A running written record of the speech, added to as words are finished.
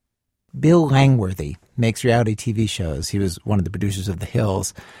Bill Langworthy makes reality TV shows. He was one of the producers of The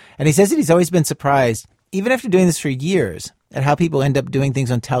Hills. And he says that he's always been surprised, even after doing this for years, at how people end up doing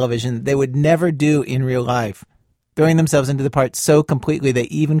things on television they would never do in real life, throwing themselves into the part so completely they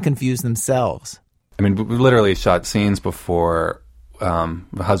even confuse themselves. I mean, we literally shot scenes before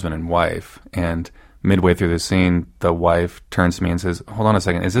the husband and wife, and midway through the scene, the wife turns to me and says, "Hold on a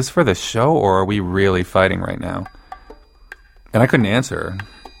second, is this for the show or are we really fighting right now?" And I couldn't answer her.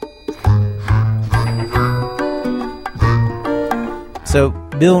 So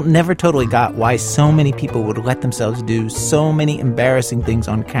Bill never totally got why so many people would let themselves do so many embarrassing things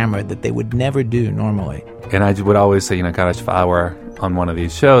on camera that they would never do normally. And I would always say, gosh, if I were on one of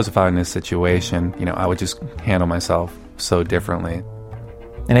these shows, if I were in this situation, I would just handle myself so differently.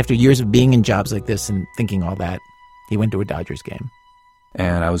 And after years of being in jobs like this and thinking all that, he went to a Dodgers game.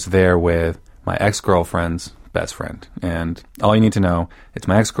 And I was there with my ex-girlfriend's best friend. And all you need to know, it's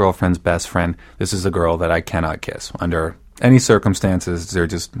my ex-girlfriend's best friend. This is a girl that I cannot kiss under any circumstances. There are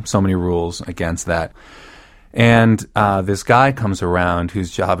just so many rules against that. And this guy comes around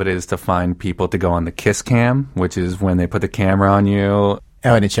whose job it is to find people to go on the kiss cam, which is when they put the camera on you. Oh,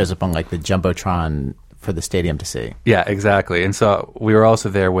 and it shows up on like the Jumbotron for the stadium to see. Yeah, exactly. And so we were also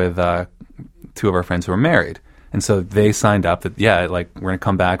there with two of our friends who were married. And so they signed up that, we're going to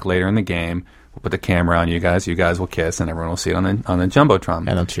come back later in the game. We'll put the camera on you guys. You guys will kiss, and everyone will see it on the Jumbotron.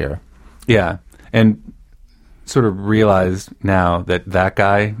 And they'll cheer. Yeah. And sort of realized now that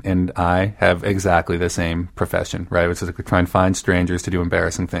guy and I have exactly the same profession, right? Which is like we try and find strangers to do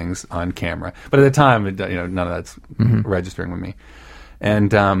embarrassing things on camera. But at the time, none of that's registering with me.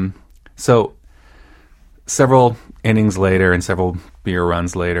 And so several innings later and several beer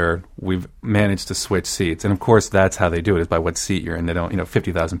runs later, we've managed to switch seats. And of course, that's how they do it, is by what seat you're in. They don't,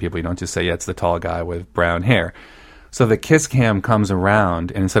 50,000 people, you don't just say, yeah, it's the tall guy with brown hair. So the kiss cam comes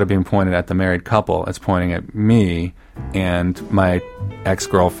around, and instead of being pointed at the married couple, it's pointing at me and my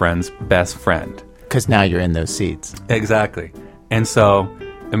ex-girlfriend's best friend. Because now you're in those seats. Exactly. And so,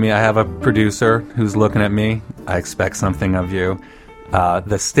 I have a producer who's looking at me. I expect something of you.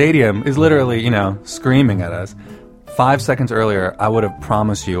 The stadium is literally, screaming at us. 5 seconds earlier, I would have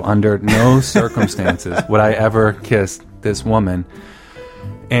promised you, under no circumstances would I ever kiss this woman.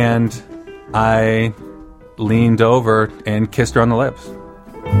 And I leaned over and kissed her on the lips.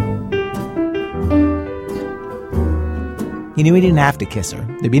 He knew he didn't have to kiss her.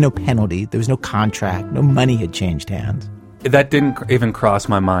 There'd be no penalty. There was no contract. No money had changed hands. That didn't even cross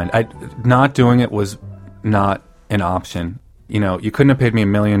my mind. Not doing it was not an option. You couldn't have paid me $1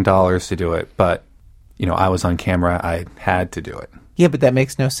 million to do it, but, I was on camera. I had to do it. Yeah, but that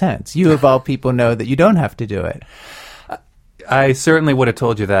makes no sense. You, of all people, know that you don't have to do it. I certainly would have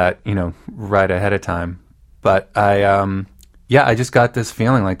told you that, right ahead of time. But I just got this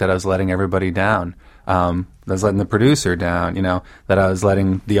feeling like that I was letting everybody down. I was letting the producer down, that I was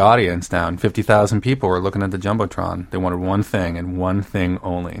letting the audience down. 50,000 people were looking at the Jumbotron. They wanted one thing and one thing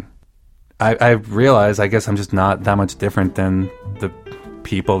only. I realized, I guess I'm just not that much different than the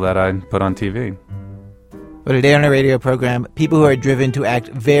people that I put on TV. But today on a radio program, people who are driven to act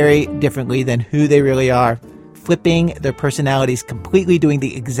very differently than who they really are, flipping their personalities completely, doing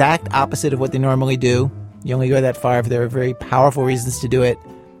the exact opposite of what they normally do. You only go that far if there are very powerful reasons to do it.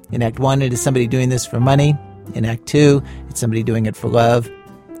 In Act 1, it is somebody doing this for money. In Act 2, it's somebody doing it for love.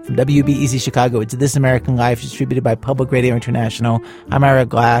 From WBEZ Chicago, it's This American Life, distributed by Public Radio International. I'm Ira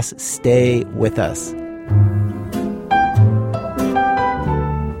Glass. Stay with us.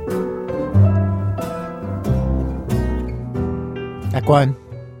 Act 1,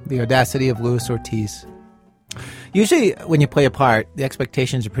 The Audacity of Luis Ortiz. Usually, when you play a part, the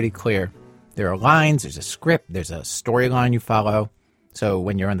expectations are pretty clear. There are lines, there's a script, there's a storyline you follow. So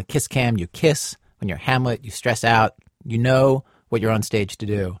when you're on the kiss cam, you kiss. When you're Hamlet, you stress out. You know what you're on stage to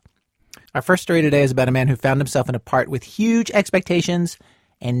do. Our first story today is about a man who found himself in a part with huge expectations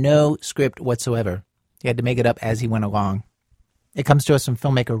and no script whatsoever. He had to make it up as he went along. It comes to us from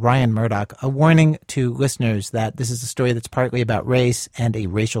filmmaker Ryan Murdoch, a warning to listeners that this is a story that's partly about race and a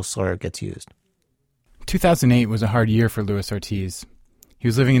racial slur gets used. 2008 was a hard year for Luis Ortiz. He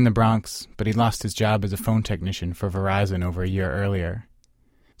was living in the Bronx, but he lost his job as a phone technician for Verizon over a year earlier.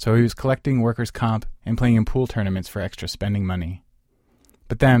 So he was collecting workers' comp and playing in pool tournaments for extra spending money.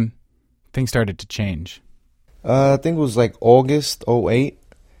 But then, things started to change. I think it was like August 2008.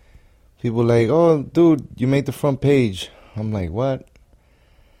 People were like, "Oh, dude, you made the front page." I'm like, "What?"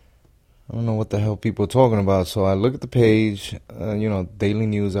 I don't know what the hell people are talking about. So I look at the page, Daily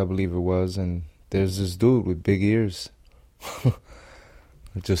News, I believe it was, and there's this dude with big ears.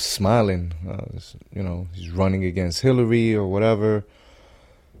 Just smiling. He's running against Hillary or whatever.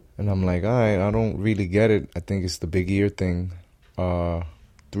 And I'm like, all right, I don't really get it. I think it's the big ear thing. 3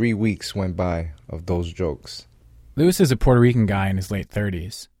 weeks went by of those jokes. Lewis is a Puerto Rican guy in his late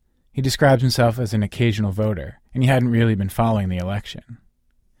 30s. He describes himself as an occasional voter, and he hadn't really been following the election.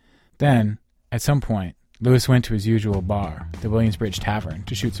 Then, at some point, Lewis went to his usual bar, the Williamsbridge Tavern,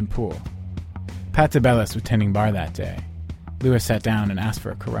 to shoot some pool. Pat DeBellis was tending bar that day. Lewis sat down and asked for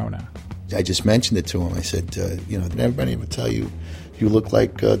a Corona. I just mentioned it to him. I said, did everybody ever tell you you look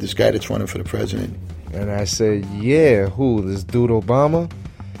like this guy that's running for the president? And I said, yeah, who, this dude Obama?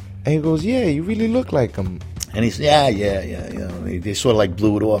 And he goes, yeah, you really look like him. And he said, yeah. They sort of like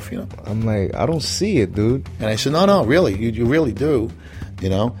blew it off, I'm like, I don't see it, dude. And I said, no, really, you really do,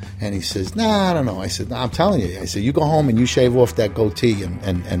 And he says, nah, I don't know. I said, nah, I'm telling you. I said, you go home and you shave off that goatee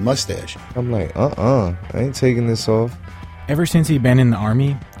and mustache. I'm like, I ain't taking this off. Ever since he'd been in the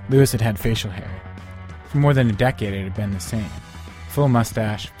Army, Lewis had facial hair. For more than a decade, it had been the same. Full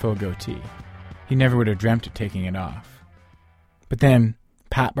mustache, full goatee. He never would have dreamt of taking it off. But then,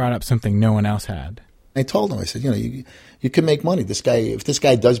 Pat brought up something no one else had. I told him, I said, you can make money. If this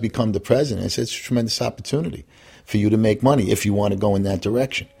guy does become the president, I said, it's a tremendous opportunity for you to make money if you want to go in that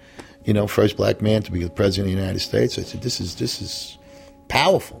direction. First black man to be the president of the United States. I said, this is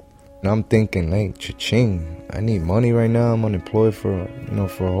powerful. And I'm thinking, like, cha-ching, I need money right now. I'm unemployed for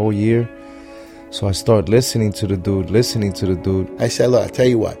a whole year. So I start listening to the dude. I said, look, I'll tell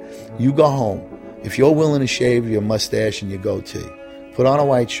you what. You go home. If you're willing to shave your mustache and your goatee, put on a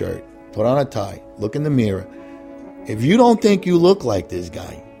white shirt, put on a tie, look in the mirror. If you don't think you look like this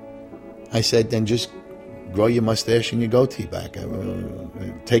guy, I said, then just grow your mustache and your goatee back.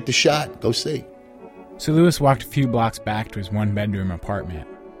 Take the shot. Go see. So Lewis walked a few blocks back to his one-bedroom apartment,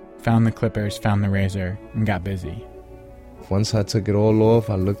 found the clippers, found the razor, and got busy. Once I took it all off,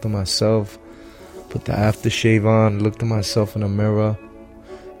 I looked at myself, put the aftershave on, looked at myself in the mirror,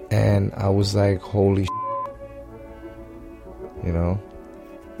 and I was like, holy shit.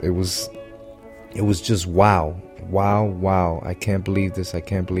 It was just wow. I can't believe this.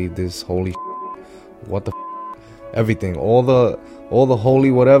 Holy shit. What the everything, all the holy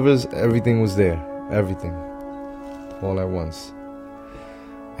whatevers, everything was there. Everything. All at once.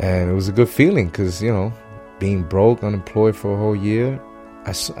 And it was a good feeling because, being broke, unemployed for a whole year,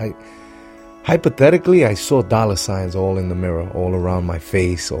 I hypothetically, I saw dollar signs all in the mirror, all around my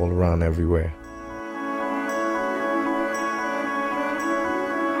face, all around everywhere.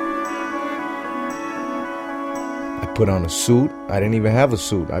 I put on a suit. I didn't even have a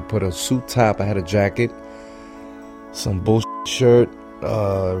suit. I put a suit top. I had a jacket, some bullshit shirt,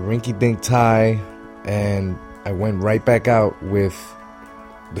 rinky-dink tie, and I went right back out with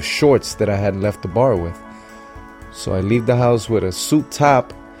the shorts that I had left the bar with. So I leave the house with a suit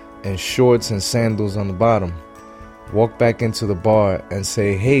top and shorts and sandals on the bottom. Walk back into the bar and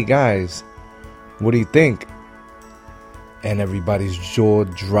say, hey guys, what do you think? And everybody's jaw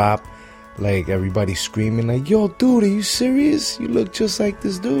dropped, like everybody screaming like, yo dude, are you serious? You look just like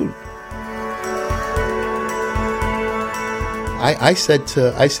this dude. I said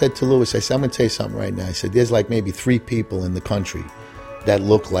to Lewis, I said, I'm going to tell you something right now. I said, there's like maybe 3 people in the country that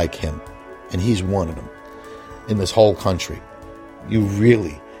look like him, and he's one of them in this whole country. You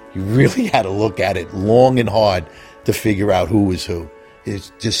really had to look at it long and hard to figure out who was who.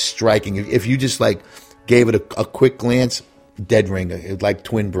 It's just striking. If you just like gave it a quick glance, dead ringer. It's like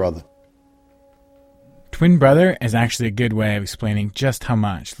twin brother. Twin brother is actually a good way of explaining just how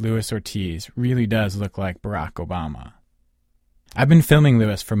much Luis Ortiz really does look like Barack Obama. I've been filming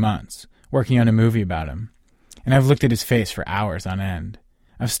Lewis for months, working on a movie about him, and I've looked at his face for hours on end.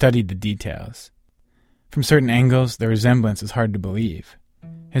 I've studied the details. From certain angles, the resemblance is hard to believe.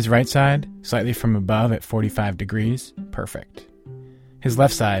 His right side, slightly from above at 45 degrees, perfect. His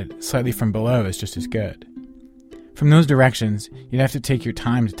left side, slightly from below, is just as good. From those directions, you'd have to take your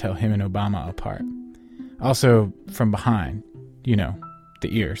time to tell him and Obama apart. Also, from behind, the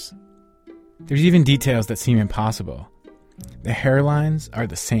ears. There's even details that seem impossible. The hairlines are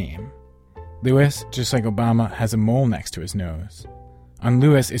the same. Lewis, just like Obama, has a mole next to his nose. On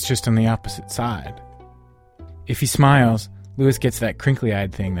Lewis, it's just on the opposite side. If he smiles, Lewis gets that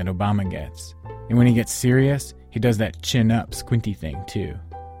crinkly-eyed thing that Obama gets. And when he gets serious, he does that chin-up, squinty thing, too.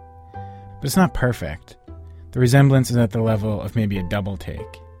 But it's not perfect. The resemblance is at the level of maybe a double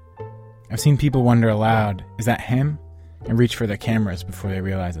take. I've seen people wonder aloud, is that him? And reach for their cameras before they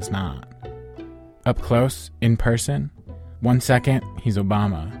realize it's not. Up close, in person, 1 second, he's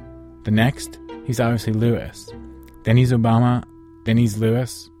Obama. The next, he's obviously Lewis. Then he's Obama, then he's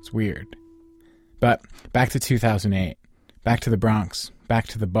Lewis. It's weird. But back to 2008. Back to the Bronx. Back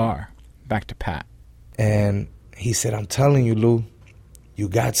to the bar. Back to Pat. And he said, I'm telling you, Lou, you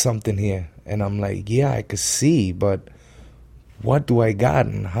got something here. And I'm like, yeah, I could see, but what do I got?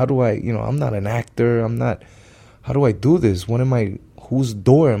 And how do I, I'm not an actor. How do I do this? Whose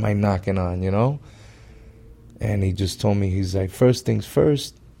door am I knocking on, And he just told me, he's like, first things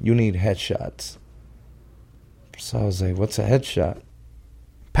first, you need headshots. So I was like, what's a headshot?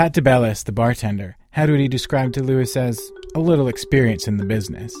 Pat DeBellis, the bartender, had what he described to Lewis as a little experience in the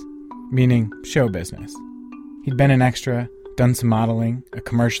business, meaning show business. He'd been an extra, done some modeling, a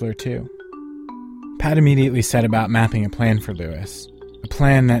commercial or two. Pat immediately set about mapping a plan for Lewis, a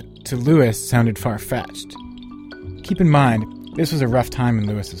plan that, to Lewis, sounded far-fetched. Keep in mind, this was a rough time in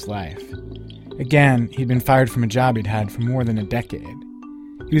Lewis's life. Again, he'd been fired from a job he'd had for more than a decade.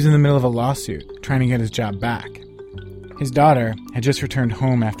 He was in the middle of a lawsuit, trying to get his job back. His daughter had just returned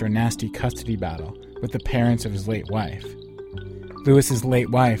home after a nasty custody battle with the parents of his late wife. Lewis's late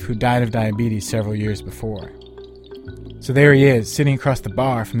wife, who died of diabetes several years before. So there he is, sitting across the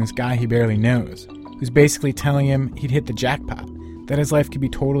bar from this guy he barely knows, who's basically telling him he'd hit the jackpot, that his life could be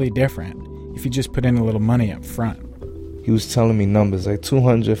totally different if he just put in a little money up front. He was telling me numbers like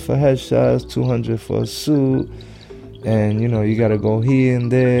 200 for headshots, 200 for a suit, and you gotta go here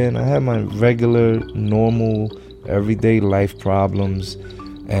and there. And I had my regular, normal, everyday life problems,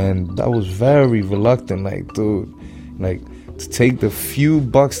 and I was very reluctant, to take the few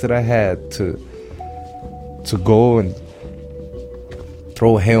bucks that I had to go and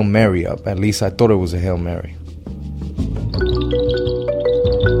throw a Hail Mary up. At least I thought it was a Hail Mary.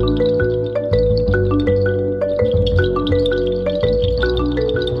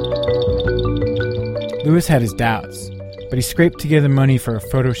 Lewis had his doubts, but he scraped together money for a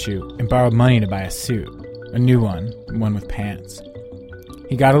photo shoot and borrowed money to buy a suit, a new one with pants.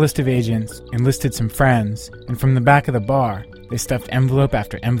 He got a list of agents, enlisted some friends, and from the back of the bar, they stuffed envelope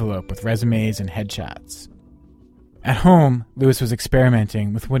after envelope with resumes and headshots. At home, Lewis was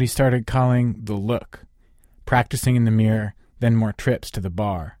experimenting with what he started calling the look, practicing in the mirror, then more trips to the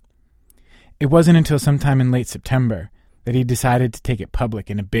bar. It wasn't until sometime in late September that he decided to take it public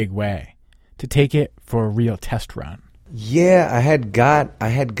in a big way, to take it for a real test run. Yeah, I had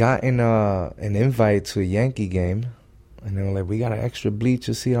gotten an invite to a Yankee game, and they were like, we got an extra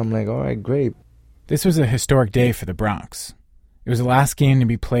bleacher seat. I'm like, all right, great. This was a historic day for the Bronx. It was the last game to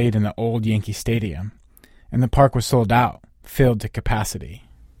be played in the old Yankee Stadium, and the park was sold out, filled to capacity.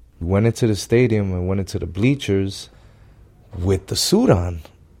 We went into the stadium and went into the bleachers with the suit on.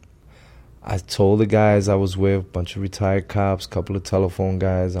 I told the guys I was with, a bunch of retired cops, a couple of telephone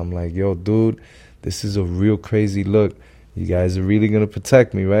guys, I'm like, yo, dude, this is a real crazy look. You guys are really going to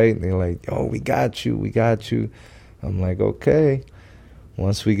protect me, right? And they're like, yo, we got you. I'm like, okay.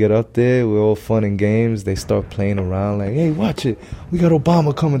 Once we get up there, we're all fun and games. They start playing around like, hey, watch it. We got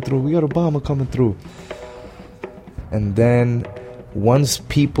Obama coming through. And then once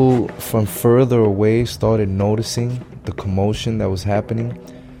people from further away started noticing the commotion that was happening,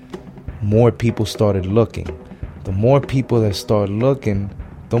 more people started looking. The more people that start looking,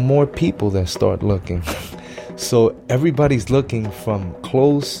 the more people that start looking. So everybody's looking from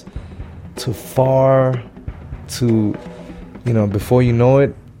close to far to, before you know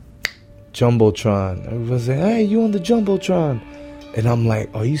it, Jumbotron. Everybody's like, hey, you on the Jumbotron. And I'm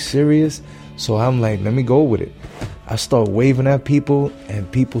like, are you serious? So I'm like, let me go with it. I start waving at people, and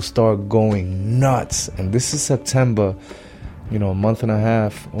people start going nuts. And this is September, a month and a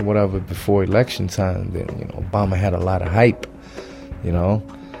half or whatever before election time. Then, Obama had a lot of hype,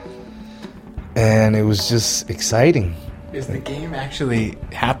 and it was just exciting. Is the game actually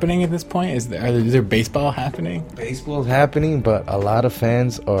happening at this point? Is there baseball happening? Baseball's happening, but a lot of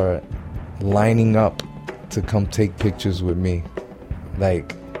fans are lining up to come take pictures with me.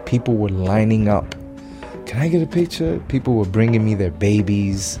 Like, people were lining up. Can I get a picture? People were bringing me their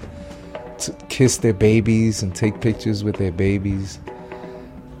babies to kiss their babies and take pictures with their babies.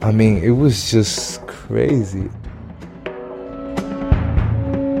 I mean, it was just crazy.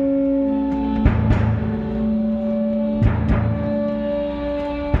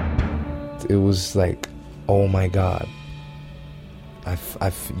 It was like, oh my God.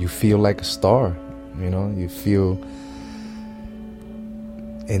 You feel like a star, you feel,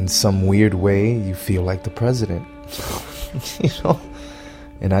 in some weird way, you feel like the president,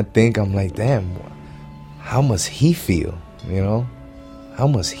 And I think, I'm like, damn, how must he feel, How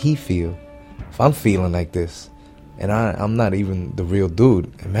must he feel if I'm feeling like this? And I'm not even the real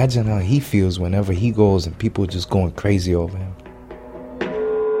dude. Imagine how he feels whenever he goes and people are just going crazy over him.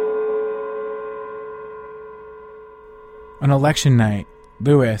 On election night,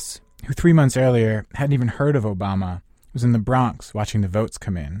 Lewis, who 3 months earlier hadn't even heard of Obama, was in the Bronx watching the votes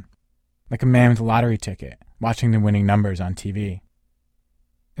come in, like a man with a lottery ticket, watching the winning numbers on TV.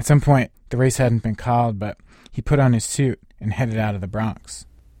 At some point, the race hadn't been called, but he put on his suit and headed out of the Bronx.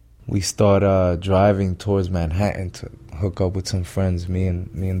 We start driving towards Manhattan to hook up with some friends, me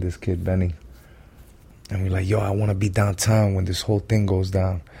and this kid, Benny. And we're like, yo, I want to be downtown when this whole thing goes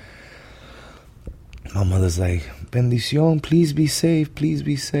down. My mother's like, bendición, please be safe, please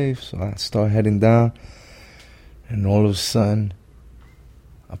be safe. So I start heading down, and all of a sudden,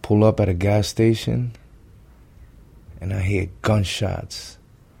 I pull up at a gas station, and I hear gunshots.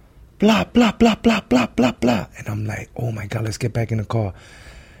 Blah, blah, blah, blah, blah, blah, blah. And I'm like, oh my God, let's get back in the car.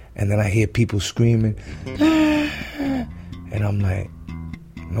 And then I hear people screaming. And I'm like,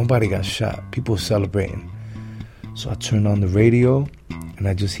 nobody got shot. People celebrating. So I turn on the radio, and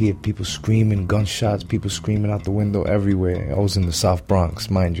I just hear people screaming, gunshots, people screaming out the window everywhere. I was in the South Bronx,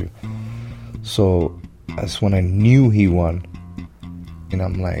 mind you. So that's when I knew he won. And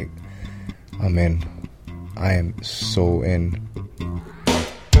I'm like, I'm in. I am so in.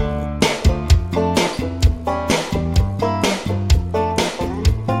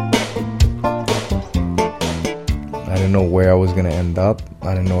 I didn't know where I was going to end up.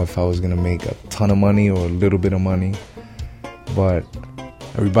 I didn't know if I was going to make a ton of money or a little bit of money. But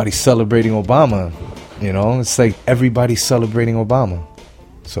everybody's celebrating Obama, you know? It's like everybody's celebrating Obama.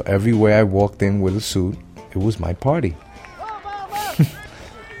 So everywhere I walked in with a suit, it was my party.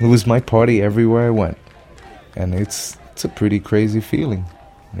 It was my party everywhere I went. And it's a pretty crazy feeling,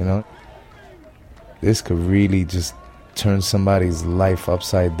 you know? This could really just turn somebody's life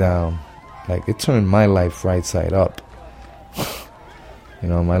upside down. Like, it turned my life right side up. You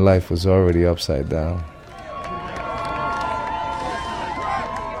know, my life was already upside down.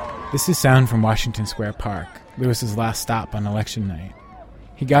 This is sound from Washington Square Park, Lewis's last stop on election night.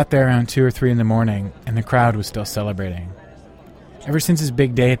 He got there around 2 or 3 in the morning, and the crowd was still celebrating. Ever since his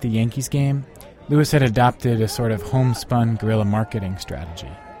big day at the Yankees game, Lewis had adopted a sort of homespun guerrilla marketing strategy.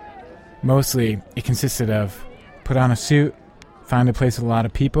 Mostly, it consisted of put on a suit, find a place with a lot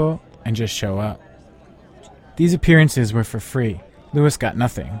of people, and just show up. These appearances were for free. Lewis got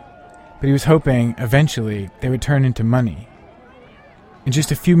nothing, but he was hoping, eventually, they would turn into money. In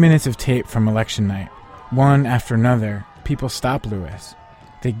just a few minutes of tape from election night, one after another, people stop Lewis.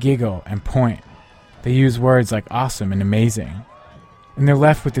 They giggle and point. They use words like awesome and amazing. And they're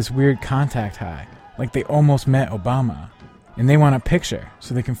left with this weird contact high, like they almost met Obama. And they want a picture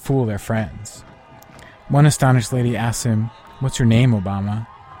so they can fool their friends. One astonished lady asks him, "What's your name, Obama?"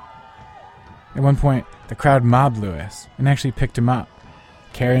 At one point, the crowd mobbed Lewis and actually picked him up,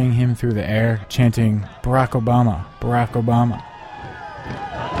 carrying him through the air, chanting, "Barack Obama, Barack Obama."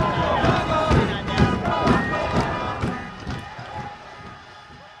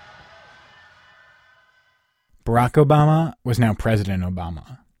 Barack Obama was now President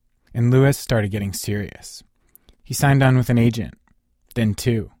Obama, and Lewis started getting serious. He signed on with an agent, then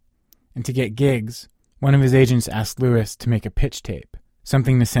 2. And to get gigs, one of his agents asked Lewis to make a pitch tape,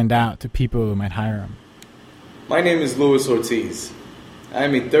 something to send out to people who might hire him. My name is Luis Ortiz. I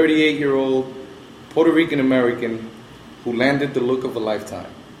am a 38-year-old Puerto Rican-American who landed the look of a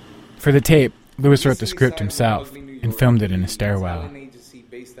lifetime. For the tape, Lewis wrote the script himself and filmed it in a stairwell.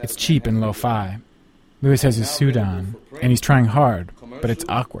 It's cheap and lo-fi. Lewis has his suit on, and he's trying hard, but it's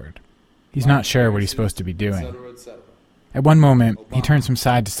awkward. He's not sure what he's supposed to be doing. At one moment, he turns from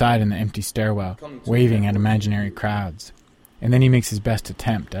side to side in the empty stairwell, waving at imaginary crowds. And then he makes his best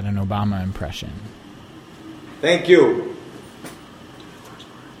attempt at an Obama impression. Thank you.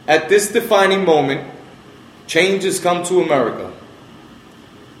 At this defining moment, change has come to America.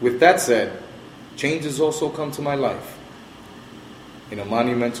 With that said, change has also come to my life in a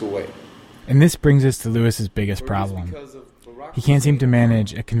monumental way. And this brings us to Lewis's biggest problem. He can't seem to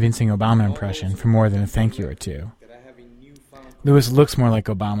manage a convincing Obama impression for more than a thank you or 2. Lewis looks more like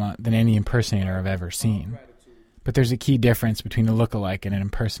Obama than any impersonator I've ever seen. But there's a key difference between a lookalike and an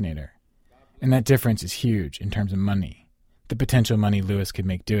impersonator. And that difference is huge in terms of money. The potential money Lewis could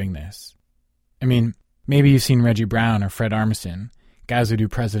make doing this. I mean, maybe you've seen Reggie Brown or Fred Armisen, guys who do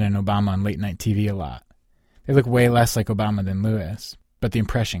President Obama on late-night TV a lot. They look way less like Obama than Lewis, but the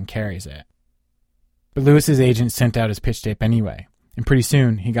impression carries it. But Lewis's agent sent out his pitch tape anyway, and pretty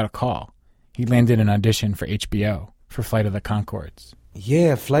soon he got a call. He landed an audition for HBO, for Flight of the Conchords.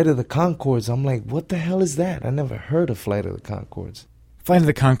 Yeah, Flight of the Conchords. I'm like, what the hell is that? I never heard of Flight of the Conchords. Flight of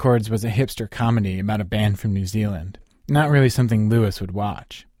the Conchords was a hipster comedy about a band from New Zealand. Not really something Lewis would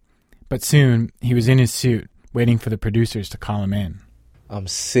watch. But soon, he was in his suit, waiting for the producers to call him in. I'm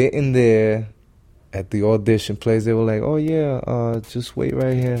sitting there at the audition place. They were like, oh yeah, just wait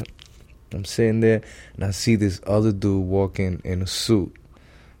right here. I'm sitting there, and I see this other dude walking in a suit.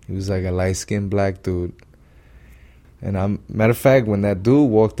 He was like a light-skinned black dude. And matter of fact, when that dude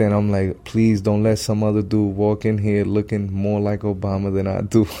walked in, I'm like, please don't let some other dude walk in here looking more like Obama than I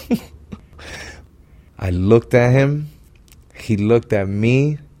do. I looked at him, he looked at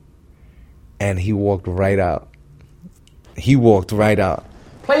me, and he walked right out. He walked right out.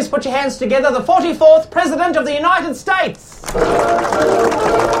 Please put your hands together, the 44th President of the United States!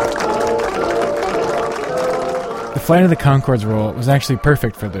 The Flight of the Conchords role was actually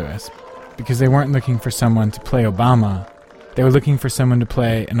perfect for Lewis, because they weren't looking for someone to play Obama, they were looking for someone to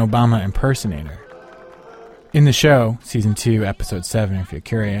play an Obama impersonator. In the show, Season 2, Episode 7, if you're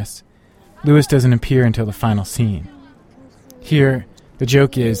curious, Lewis doesn't appear until the final scene. Here, the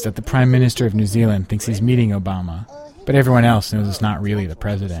joke is that the Prime Minister of New Zealand thinks he's meeting Obama, but everyone else knows it's not really the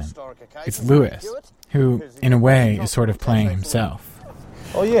president. It's Lewis, who, in a way, is sort of playing himself.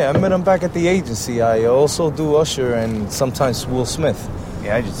 Oh yeah, I met him back at the agency. I also do Usher and sometimes Will Smith.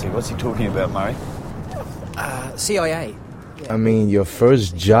 The agency? What's he talking about, Murray? CIA. I mean, your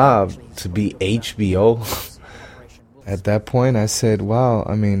first job to be HBO. At that point, I said, wow,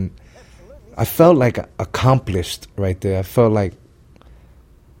 I mean, I felt like accomplished right there. I felt like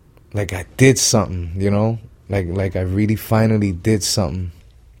I did something, you know? Like I really finally did something.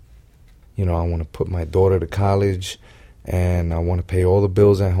 You know, I want to put my daughter to college, and I want to pay all the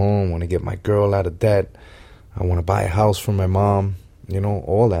bills at home. I want to get my girl out of debt. I want to buy a house for my mom. You know,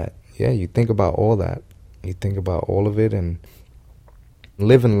 all that. Yeah, you think about all that. You think about all of it and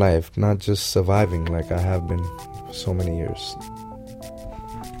living life, not just surviving like I have been for so many years.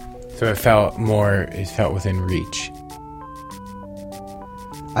 So it felt within reach.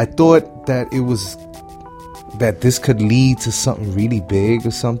 I thought that that this could lead to something really big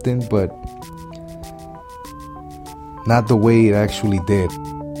or something, but not the way it actually did.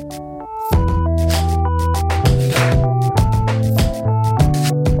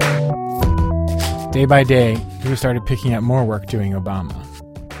 Day by day, Lewis started picking up more work doing Obama.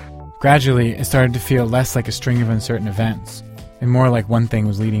 Gradually, it started to feel less like a string of uncertain events, and more like one thing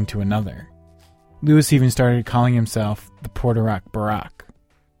was leading to another. Lewis even started calling himself the Puerto Rock Barack.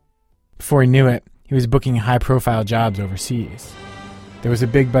 Before he knew it, he was booking high-profile jobs overseas. There was a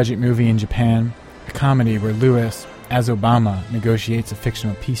big-budget movie in Japan, a comedy where Lewis, as Obama, negotiates a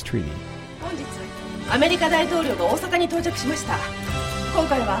fictional peace treaty.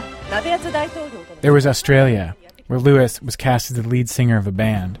 There was Australia, where Lewis was cast as the lead singer of a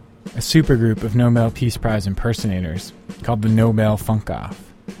band, a supergroup of Nobel Peace Prize impersonators called the Nobel Funk-Off.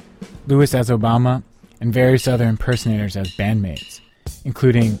 Lewis as Obama, and various other impersonators as bandmates,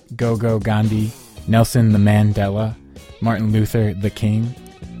 including Go-Go Gandhi, Nelson the Mandela, Martin Luther the King.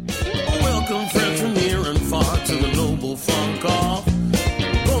 Welcome friends from near and far to the Nobel Funk-Off.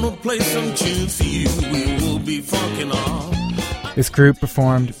 Gonna play some tunes for you, we will be funkin' off. This group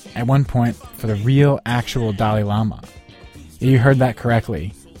performed, at one point, for the real, actual Dalai Lama. Yeah, you heard that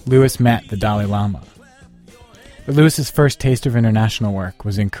correctly. Lewis met the Dalai Lama. But Lewis's first taste of international work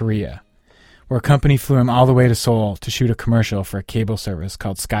was in Korea, where a company flew him all the way to Seoul to shoot a commercial for a cable service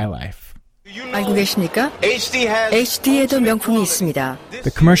called Skylife. 알고 계십니까? HD에도 명품이 있습니다.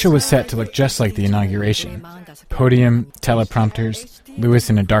 The commercial was set to look just like the inauguration. Podium, teleprompters, Lewis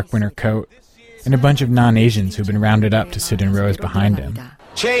in a dark winter coat, and a bunch of non-Asians who've been rounded up to sit in rows behind him.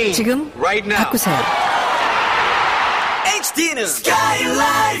 지금 바꾸세요. HD는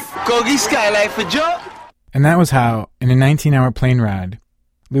Skylife! 거기 Skylife 죠? And that was how, in a 19-hour plane ride,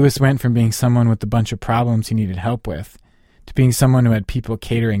 Lewis went from being someone with a bunch of problems he needed help with to being someone who had people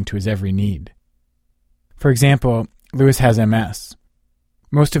catering to his every need. For example, Lewis has MS.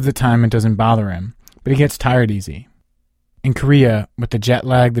 Most of the time it doesn't bother him, but he gets tired easy. In Korea, with the jet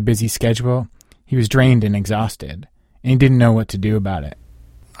lag, the busy schedule, he was drained and exhausted, and he didn't know what to do about it.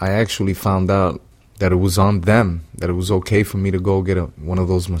 I actually found out that it was on them, that it was okay for me to go get one of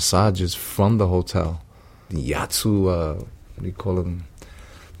those massages from the hotel. The Yatsu, what do you call them?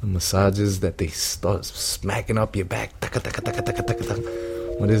 The massages that they start smacking up your back.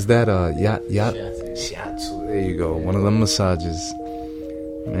 What is that? Shiatsu. There you go. One of them massages.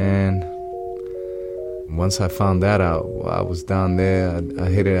 Man, once I found that out, while I was down there, I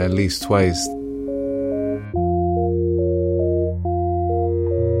hit it at least twice.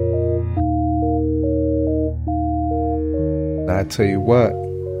 I tell you what,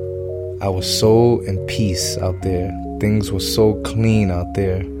 I was so in peace out there. Things were so clean out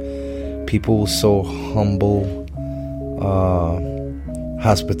there. People were so humble.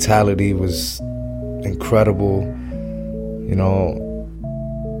 Hospitality was incredible. You know,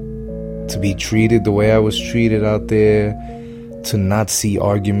 to be treated the way I was treated out there, to not see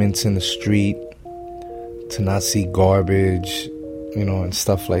arguments in the street, to not see garbage, you know, and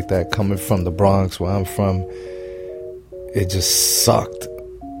stuff like that coming from the Bronx, where I'm from. it just sucked.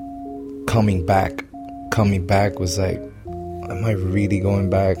 Coming back was like, am I really going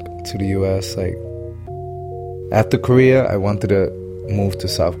back to the U.S.? Like, after Korea, I wanted to move to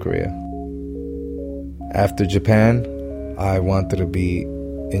South Korea. After Japan, I wanted to be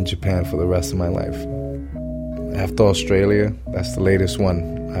in Japan for the rest of my life. After Australia, that's the latest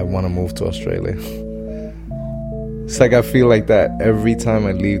one. I want to move to Australia. It's like I feel like that every time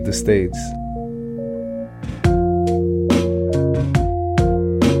I leave the States.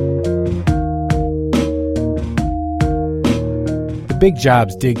 The big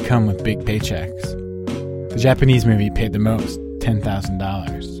jobs did come with big paychecks. The Japanese movie paid the most,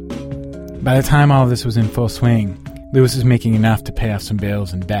 $10,000. By the time all of this was in full swing, Lewis was making enough to pay off some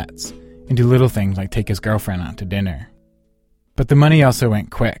bills and debts, and do little things like take his girlfriend out to dinner. But the money also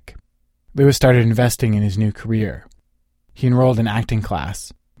went quick. Lewis started investing in his new career. He enrolled in acting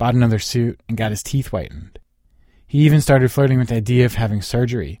class, bought another suit, and got his teeth whitened. He even started flirting with the idea of having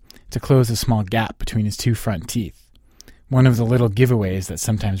surgery to close a small gap between his two front teeth, one of the little giveaways that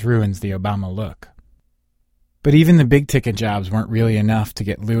sometimes ruins the Obama look. But even the big-ticket jobs weren't really enough to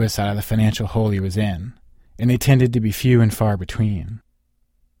get Lewis out of the financial hole he was in, and they tended to be few and far between.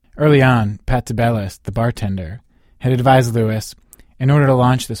 Early on, Pat Tabellis, the bartender, had advised Lewis, in order to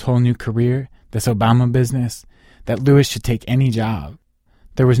launch this whole new career, this Obama business, that Lewis should take any job.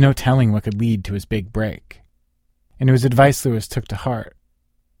 There was no telling what could lead to his big break. And it was advice Lewis took to heart.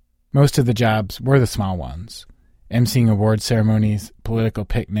 Most of the jobs were the small ones, emceeing award ceremonies, political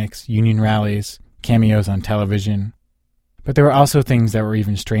picnics, union rallies, cameos on television. But there were also things that were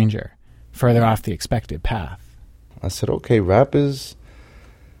even stranger, further off the expected path. I said, okay, rappers,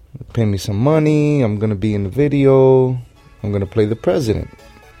 pay me some money, I'm going to be in the video, I'm going to play the president.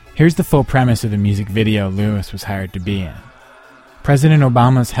 Here's the full premise of the music video Lewis was hired to be in. President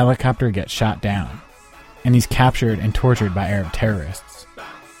Obama's helicopter gets shot down, and he's captured and tortured by Arab terrorists.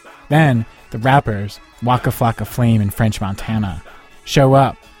 Then, the rappers, Waka Flocka Flame and French Montana, show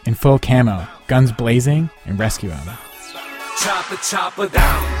up in full camo, guns blazing, and rescue him. Chopper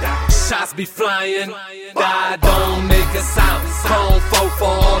down, shots be flying, die don't make a sound, cold folk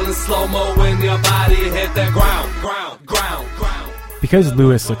fall in slow-mo when your body hit the ground. Because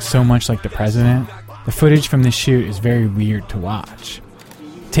Lewis looks so much like the president, the footage from this shoot is very weird to watch.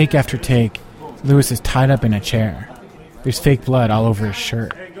 Take after take, Lewis is tied up in a chair. There's fake blood all over his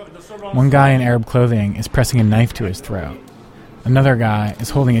shirt. One guy in Arab clothing is pressing a knife to his throat. Another guy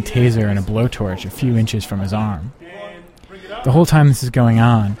is holding a taser and a blowtorch a few inches from his arm. The whole time this is going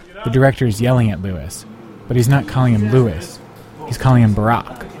on, the director is yelling at Lewis, but he's not calling him Lewis. He's calling him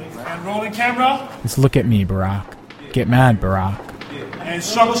Barack. And rolling camera. It's look at me, Barack. Get mad, Barack. And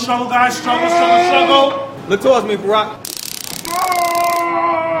struggle, guys. Struggle. Look towards me, Barack.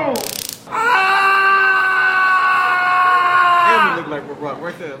 And you look like Barack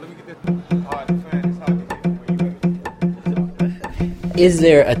right there. Let me get this. Is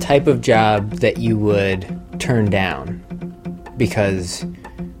there a type of job that you would turn down because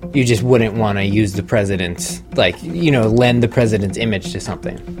you just wouldn't want to use the president's, lend the president's image to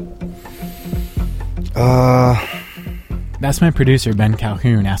something? That's my producer, Ben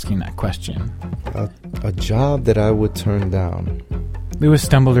Calhoun, asking that question. A job that I would turn down. Lewis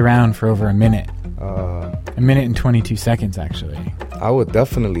stumbled around for over a minute. A minute and 22 seconds, actually. I would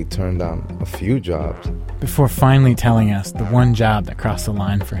definitely turn down a few jobs. Before finally telling us the one job that crossed the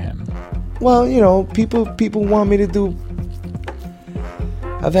line for him. Well, people want me to do...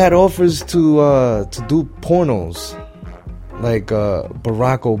 I've had offers to do pornos. Like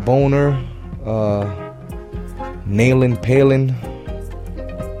Barack O'Boner, Nailin' Palin.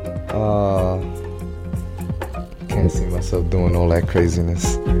 Can't see myself doing all that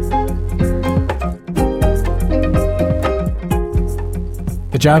craziness.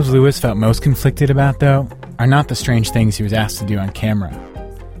 The jobs Lewis felt most conflicted about, though, are not the strange things he was asked to do on camera.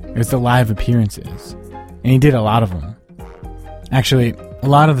 It was the live appearances. And he did a lot of them. Actually, a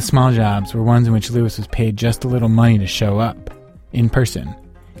lot of the small jobs were ones in which Lewis was paid just a little money to show up, in person,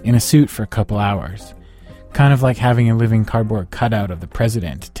 in a suit for a couple hours. Kind of like having a living cardboard cutout of the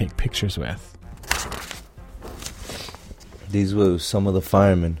president to take pictures with. These were some of the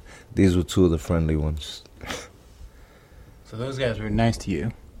firemen. These were two of the friendly ones. So those guys were nice to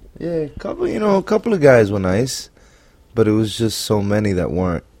you? Yeah, a couple of guys were nice, but it was just so many that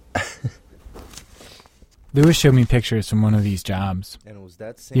weren't. Lewis showed me pictures from one of these jobs.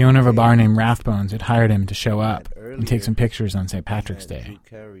 The owner of a bar named Rathbones had hired him to show up and take some pictures on St. Patrick's Day.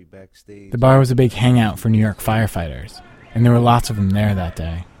 The bar was a big hangout for New York firefighters, and there were lots of them there that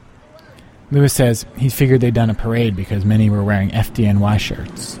day. Lewis says he figured they'd done a parade because many were wearing FDNY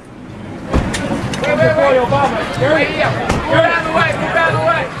shirts. Wait.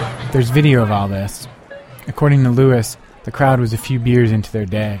 There's video of all this. According to Lewis, the crowd was a few beers into their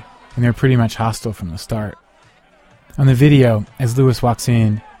day, and they're pretty much hostile from the start. On the video, as Lewis walks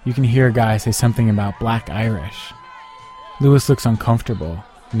in, you can hear a guy say something about black Irish. Lewis looks uncomfortable,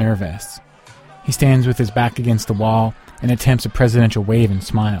 nervous. He stands with his back against the wall and attempts a presidential wave and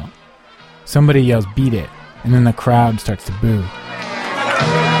smile. Somebody yells, "Beat it," and then the crowd starts to boo.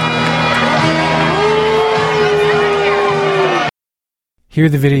 Here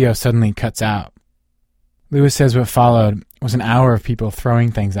the video suddenly cuts out. Lewis says what followed was an hour of people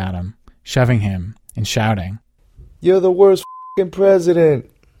throwing things at him, shoving him, and shouting. "You're the worst f***ing president.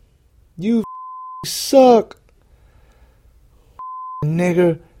 You suck.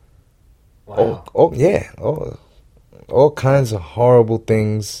 Nigger." Wow. All kinds of horrible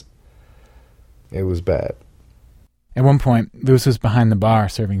things. It was bad. At one point, Lewis was behind the bar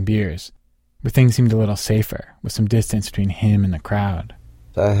serving beers, but things seemed a little safer, with some distance between him and the crowd.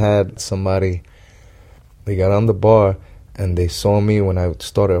 I had somebody, they got on the bar, and they saw me when I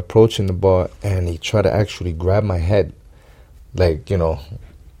started approaching the bar, and he tried to actually grab my head, like,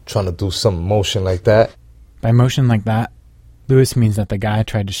 trying to do some motion like that. By motion like that, Lewis means that the guy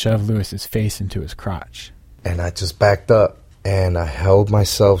tried to shove Lewis's face into his crotch. And I just backed up, and I held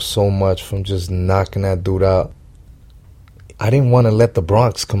myself so much from just knocking that dude out. I didn't want to let the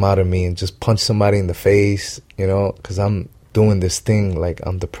Bronx come out of me and just punch somebody in the face, because I'm doing this thing like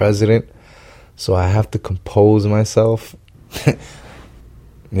I'm the president. So I have to compose myself.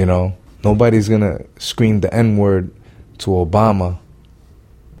 Nobody's going to scream the N-word to Obama.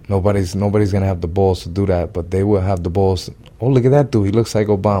 Nobody's going to have the balls to do that, but they will have the balls. Oh, look at that dude. He looks like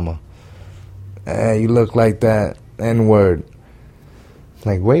Obama. You look like that N-word.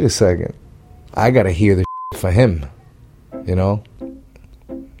 Like, wait a second. I got to hear the for him.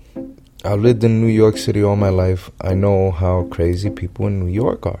 I've lived in New York City all my life. I know how crazy people in New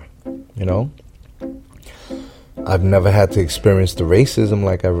York are, I've never had to experience the racism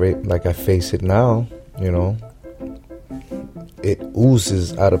like I face it now, It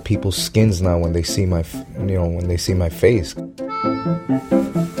oozes out of people's skins now when they see my face.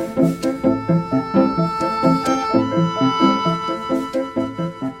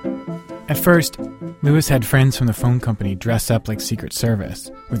 At first, Lewis had friends from the phone company dress up like Secret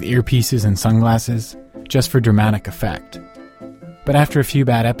Service, with earpieces and sunglasses, just for dramatic effect. But after a few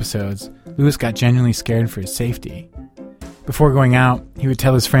bad episodes, Lewis got genuinely scared for his safety. Before going out, he would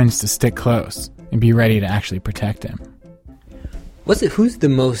tell his friends to stick close and be ready to actually protect him. Who's the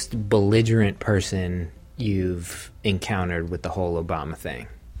most belligerent person you've encountered with the whole Obama thing?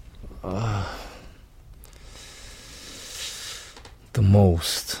 The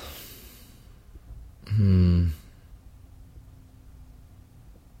most.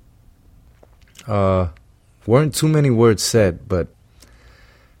 Weren't too many words said, but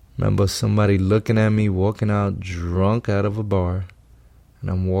remember somebody looking at me walking out drunk out of a bar, and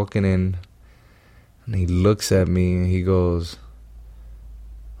I'm walking in, and he looks at me and he goes,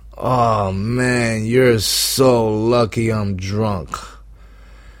 "Oh man, you're so lucky I'm drunk."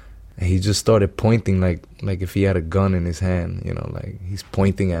 And he just started pointing like if he had a gun in his hand, like he's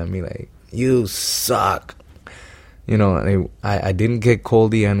pointing at me like, "You suck." And I didn't get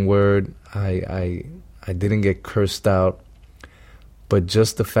called the N-word. I didn't get cursed out. But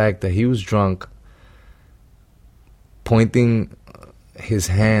just the fact that he was drunk, pointing his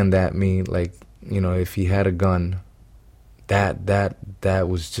hand at me like, if he had a gun, that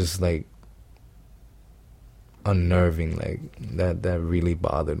was just like unnerving. Like that really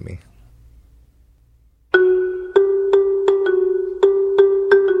bothered me.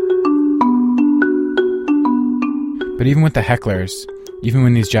 But even with the hecklers, even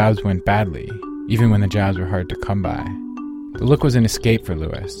when these jobs went badly, even when the jobs were hard to come by, the look was an escape for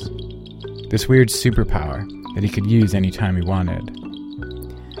Lewis. This weird superpower that he could use anytime he wanted.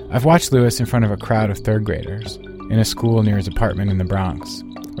 I've watched Lewis in front of a crowd of third graders in a school near his apartment in the Bronx,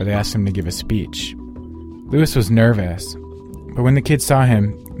 where they asked him to give a speech. Lewis was nervous, but when the kids saw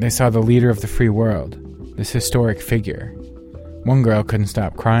him, they saw the leader of the free world, this historic figure. One girl couldn't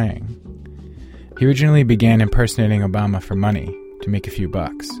stop crying. He originally began impersonating Obama for money, to make a few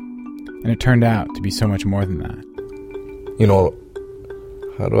bucks. And it turned out to be so much more than that.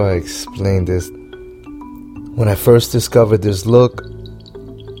 How do I explain this? When I first discovered this look,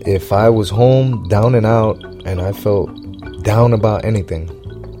 if I was home, down and out, and I felt down about anything,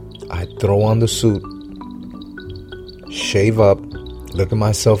 I'd throw on the suit, shave up, look at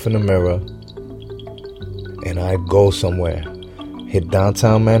myself in the mirror, and I'd go somewhere. Hit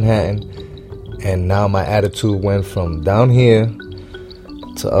downtown Manhattan, and now my attitude went from down here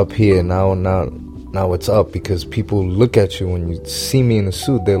to up here. Now now it's up because people look at you when you see me in a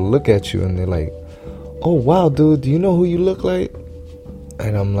suit. They'll look at you and they're like, "Oh wow, dude, do you know who you look like?"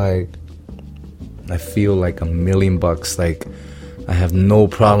 And I'm like, I feel like $1,000,000. Like I have no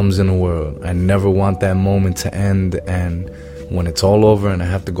problems in the world. I never want that moment to end. And when it's all over and I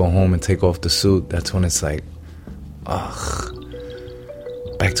have to go home and take off the suit, that's when it's like, ugh,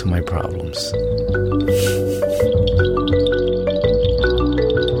 back to my problems.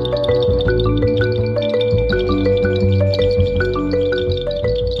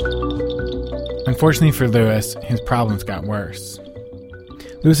 Unfortunately for Lewis, his problems got worse.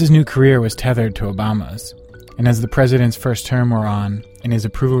 Lewis's new career was tethered to Obama's, and as the president's first term wore on and his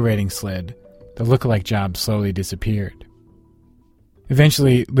approval rating slid, the lookalike job slowly disappeared.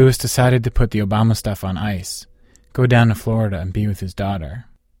 Eventually, Lewis decided to put the Obama stuff on ice, go down to Florida and be with his daughter.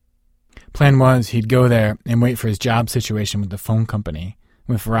 Plan was he'd go there and wait for his job situation with the phone company,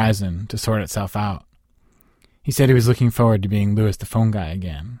 with Verizon, to sort itself out. He said he was looking forward to being Lewis the phone guy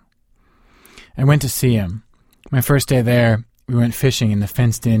again. I went to see him. My first day there, we went fishing in the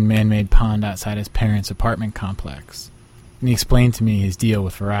fenced-in man-made pond outside his parents' apartment complex, and he explained to me his deal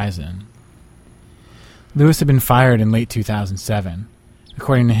with Verizon. Lewis had been fired in late 2007.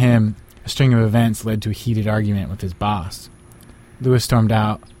 According to him, a string of events led to a heated argument with his boss. Lewis stormed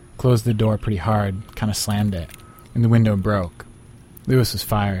out, closed the door pretty hard, kind of slammed it, and the window broke. Lewis was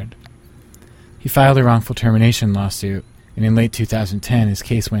fired. He filed a wrongful termination lawsuit, and in late 2010 his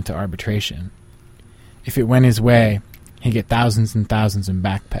case went to arbitration. If it went his way, he'd get thousands and thousands in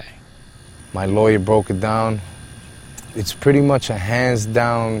back pay. My lawyer broke it down. It's pretty much a hands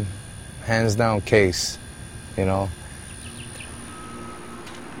down case, you know.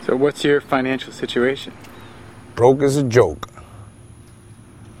 So what's your financial situation? Broke as a joke.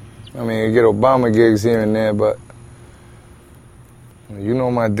 I mean, you get Obama gigs here and there, but you know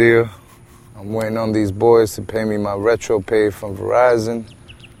my deal. I'm waiting on these boys to pay me my retro pay from Verizon.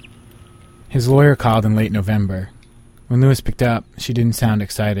 His lawyer called in late November. When Lewis picked up, she didn't sound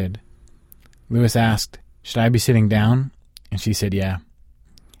excited. Lewis asked, "Should I be sitting down?" And she said yeah.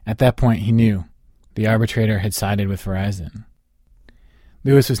 At that point, he knew. The arbitrator had sided with Verizon.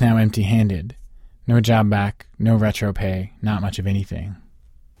 Lewis was now empty-handed. No job back, no retro pay, not much of anything.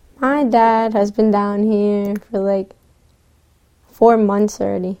 My dad has been down here for like 4 months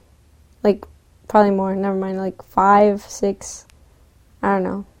already. Like, probably more, never mind, like 5, 6, I don't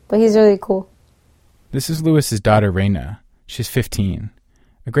know. But he's really cool. This is Lewis's daughter, Raina. She's 15.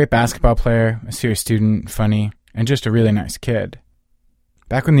 A great basketball player, a serious student, funny, and just a really nice kid.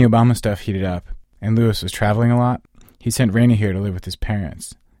 Back when the Obama stuff heated up, and Lewis was traveling a lot, he sent Raina here to live with his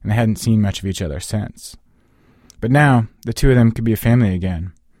parents, and they hadn't seen much of each other since. But now, the two of them could be a family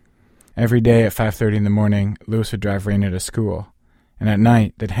again. Every day at 5:30 in the morning, Lewis would drive Raina to school, and at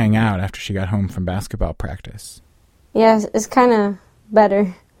night, they'd hang out after she got home from basketball practice. Yeah, it's kind of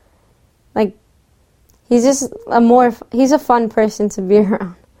better. Like, he's just he's a fun person to be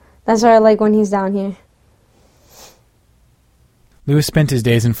around. That's what I like when he's down here. Lewis spent his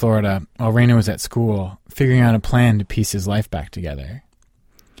days in Florida while Raina was at school, figuring out a plan to piece his life back together.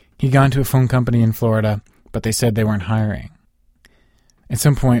 He'd gone to a phone company in Florida, but they said they weren't hiring. At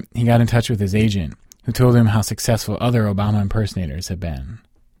some point, he got in touch with his agent, who told him how successful other Obama impersonators had been,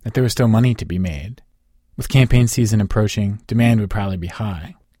 that there was still money to be made. With campaign season approaching, demand would probably be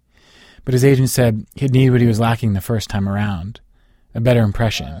high. But his agent said he'd need what he was lacking the first time around, a better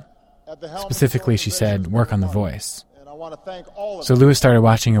impression. Specifically, she said, work on the voice. So Lewis started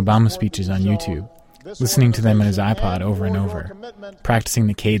watching Obama speeches on YouTube, listening to them on his iPod over and over, practicing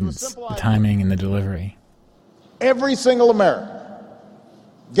the cadence, the timing, and the delivery. Every single American,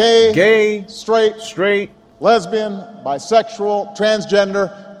 gay, straight, lesbian, bisexual, transgender,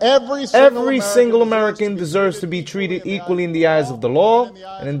 every single American deserves to be treated equally in the eyes of the law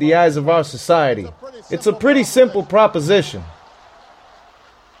and in the eyes of our society. It's a pretty simple proposition.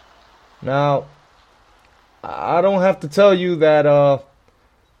 Now, I don't have to tell you that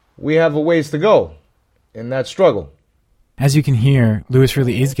we have a ways to go in that struggle. As you can hear, Lewis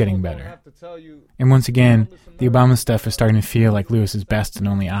really is getting better. And once again, the Obama stuff is starting to feel like Lewis's best and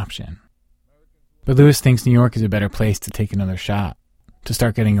only option. But Lewis thinks New York is a better place to take another shot, to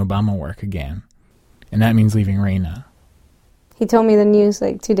start getting Obama work again. And that means leaving Raina. He told me the news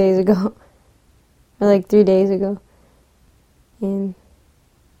like 2 days ago, or like 3 days ago. And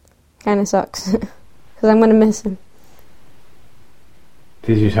kind of sucks, because I'm going to miss him.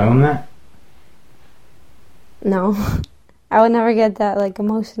 Did you tell him that? No. I would never get that like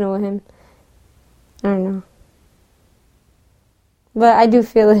emotional with him. I don't know. But I do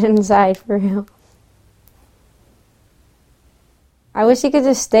feel it inside, for real. I wish he could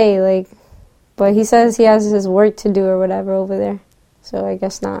just stay, But he says he has his work to do or whatever over there. So I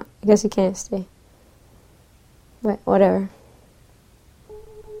guess not. I guess he can't stay. But whatever.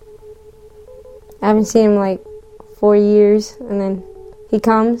 I haven't seen him like 4 years, and then he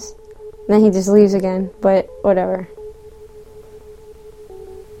comes, and then he just leaves again. But whatever.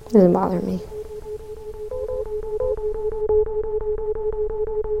 Doesn't bother me.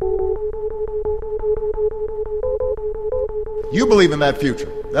 You believe in that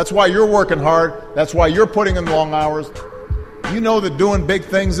future. That's why you're working hard. That's why you're putting in long hours. You know that doing big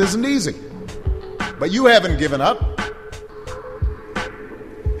things isn't easy. But you haven't given up.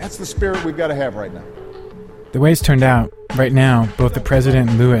 That's the spirit we've got to have right now. The way it's turned out, right now, both the president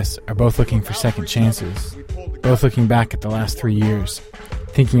and Lewis are both looking for second chances, both looking back at the last 3 years,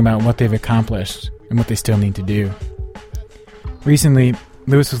 thinking about what they've accomplished and what they still need to do. Recently,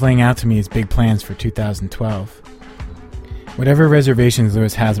 Lewis was laying out to me his big plans for 2012. Whatever reservations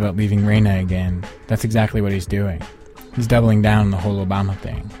Lewis has about leaving Reina again, that's exactly what he's doing. He's doubling down on the whole Obama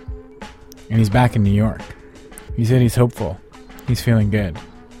thing. And he's back in New York. He said he's hopeful. He's feeling good.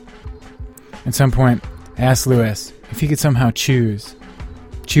 At some point, I asked Lewis if he could somehow choose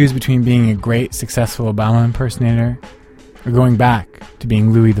between being a great, successful Obama impersonator or going back to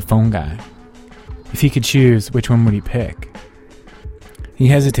being Louis the phone guy. If he could choose, which one would he pick? He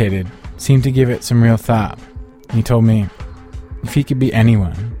hesitated, seemed to give it some real thought, and he told me if he could be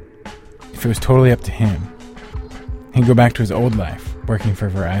anyone, if it was totally up to him, he'd go back to his old life, working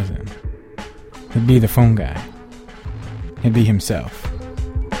for Verizon. He'd be the phone guy. He'd be himself.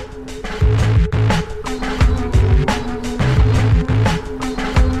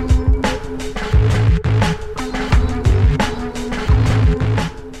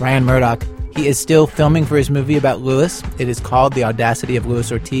 Ryan Murdoch. He is still filming for his movie about Lewis. It is called The Audacity of Louis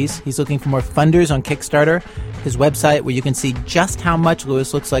Ortiz. He's looking for more funders on Kickstarter. His website, where you can see just how much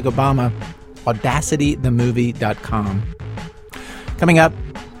Lewis looks like Obama, audacitythemovie.com. Coming up,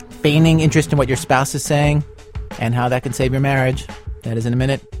 feigning interest in what your spouse is saying and how that can save your marriage. That is in a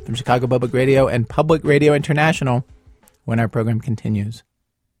minute from Chicago Public Radio and Public Radio International when our program continues.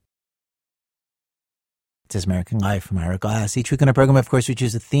 It's American Life from Ira Glass. Each week on our program, of course, we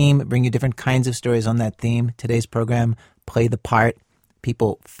choose a theme, bring you different kinds of stories on that theme. Today's program, Play the Part.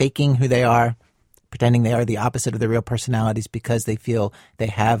 People faking who they are, pretending they are the opposite of their real personalities because they feel they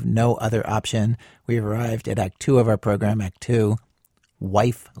have no other option. We've arrived at Act 2 of our program, Act 2,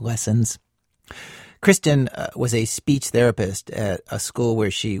 Wife Lessons. Kristen was a speech therapist at a school where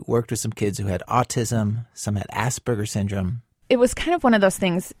she worked with some kids who had autism, some had Asperger's syndrome. It was kind of one of those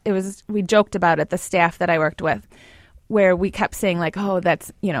things, we joked about it, the staff that I worked with, where we kept saying like, oh,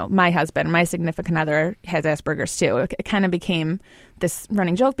 that's, my husband, my significant other has Asperger's too. It kind of became this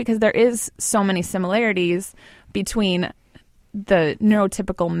running joke because there is so many similarities between the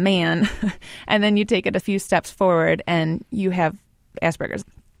neurotypical man and then you take it a few steps forward and you have Asperger's.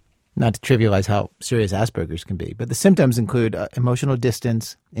 Not to trivialize how serious Asperger's can be, but the symptoms include emotional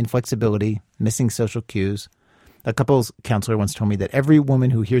distance, inflexibility, missing social cues. A couples counselor once told me that every woman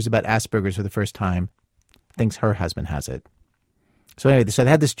who hears about Asperger's for the first time thinks her husband has it. So anyway, so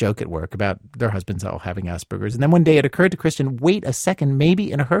they had this joke at work about their husbands all having Asperger's. And then one day it occurred to Kristen, wait a second,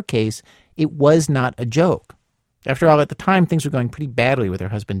 maybe in her case, it was not a joke. After all, at the time, things were going pretty badly with her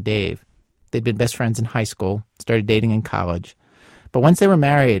husband, Dave. They'd been best friends in high school, started dating in college. But once they were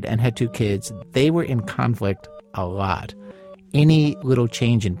married and had 2 kids, they were in conflict a lot. Any little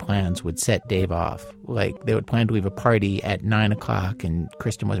change in plans would set Dave off. Like, they would plan to leave a party at 9 o'clock, and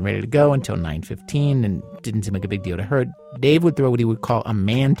Kristen wasn't ready to go until 9:15, and didn't seem like a big deal to her. Dave would throw what he would call a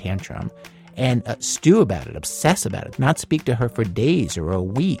man tantrum and stew about it, obsess about it, not speak to her for days or a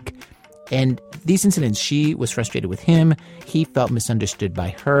week. And these incidents, she was frustrated with him. He felt misunderstood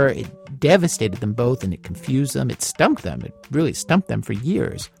by her. It devastated them both, and it confused them. It stumped them. It really stumped them for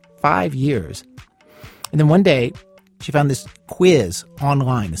years, 5 years. And then one day, she found this quiz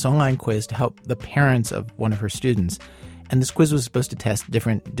online, this online quiz to help the parents of one of her students. And this quiz was supposed to test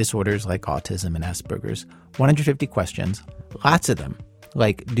different disorders like autism and Asperger's. 150 questions, lots of them.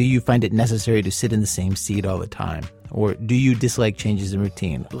 Like, do you find it necessary to sit in the same seat all the time? Or do you dislike changes in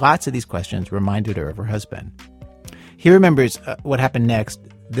routine? Lots of these questions reminded her of her husband. He remembers what happened next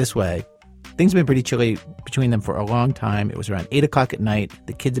this way. Things have been pretty chilly between them for a long time. It was around 8 o'clock at night.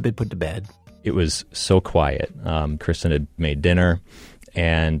 The kids had been put to bed. It was so quiet. Kristen had made dinner,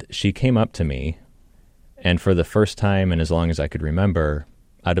 and she came up to me, and for the first time and as long as I could remember,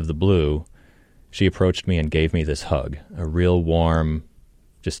 out of the blue, she approached me and gave me this hug, a real warm,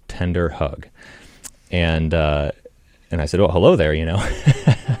 just tender hug. And I said, oh, hello there,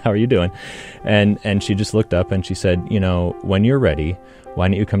 how are you doing? And she just looked up and she said, when you're ready, why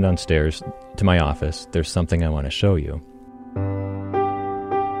don't you come downstairs to my office? There's something I want to show you.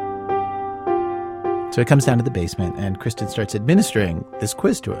 So he comes down to the basement, and Kristen starts administering this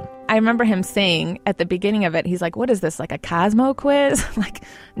quiz to him. I remember him saying at the beginning of it, he's like, what is this, like a Cosmo quiz? Like,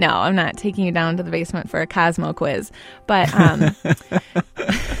 no, I'm not taking you down to the basement for a Cosmo quiz. But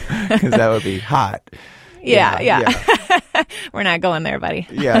because that would be hot. Yeah. We're not going there, buddy.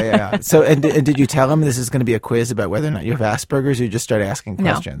 Yeah. So, and did you tell him this is going to be a quiz about whether or not you have Asperger's, or you just start asking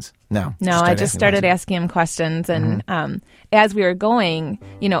questions? No, I just started asking him questions. And as we were going,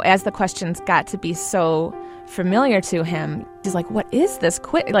 as the questions got to be so familiar to him, he's like, what is this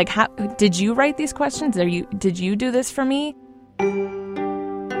quiz? Like, how did you write these questions? Did you do this for me?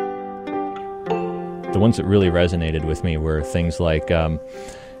 The ones that really resonated with me were things like,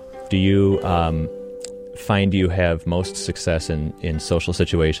 do you find you have most success in social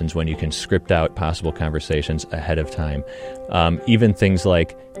situations when you can script out possible conversations ahead of time? Even things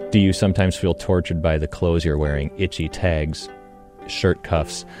like, do you sometimes feel tortured by the clothes you're wearing, itchy tags, shirt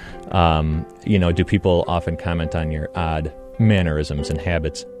cuffs? Do people often comment on your odd mannerisms and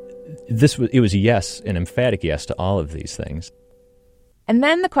habits? It was yes, an emphatic yes to all of these things. And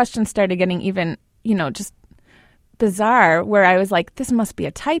then the questions started getting even, just bizarre, where I was like, this must be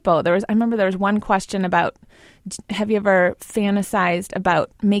a typo. I remember there was one question about, have you ever fantasized about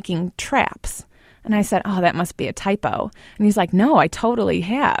making traps? And I said, oh, that must be a typo. And he's like, no, I totally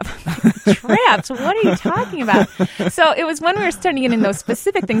have. Traps? What are you talking about? So it was when we were starting getting those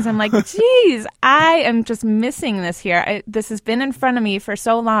specific things, I'm like, geez, I am just missing this here. This has been in front of me for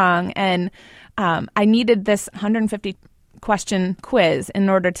so long, and I needed this 150 question quiz in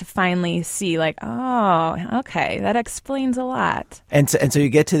order to finally see, like, oh, okay, that explains a lot. And so you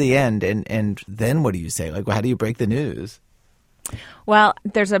get to the end, and then what do you say? Like, how do you break the news? Well,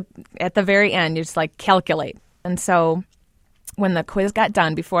 at the very end, you just like calculate. And so when the quiz got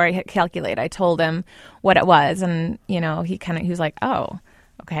done, before I hit calculate, I told him what it was, and he was like, oh,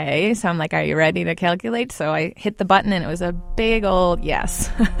 okay. So I'm like, are you ready to calculate? So I hit the button, and it was a big old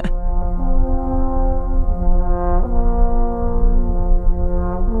yes.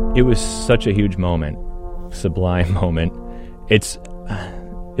 It was such a huge moment, sublime moment. It's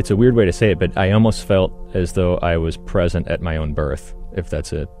a weird way to say it, but I almost felt as though I was present at my own birth, if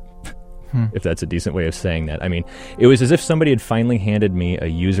that's a decent way of saying that. I mean, it was as if somebody had finally handed me a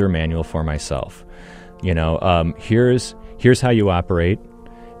user manual for myself. Here's how you operate,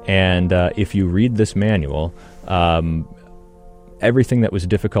 and if you read this manual, everything that was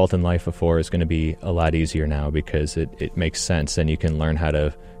difficult in life before is going to be a lot easier now, because it makes sense, and you can learn how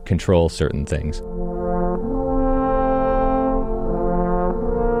to control certain things.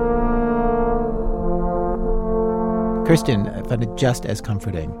 Kristen found it just as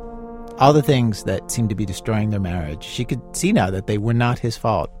comforting. All the things that seemed to be destroying their marriage, she could see now that they were not his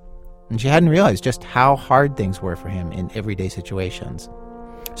fault. And she hadn't realized just how hard things were for him in everyday situations.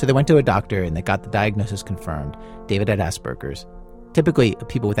 So they went to a doctor, and they got the diagnosis confirmed. David had Asperger's. Typically,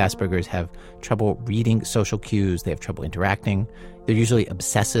 people with Asperger's have trouble reading social cues. They have trouble interacting. They're usually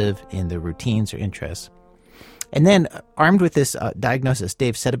obsessive in their routines or interests. And then, armed with this diagnosis,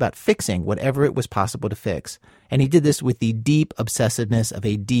 Dave set about fixing whatever it was possible to fix. And he did this with the deep obsessiveness of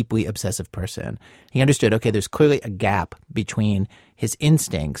a deeply obsessive person. He understood, okay, there's clearly a gap between his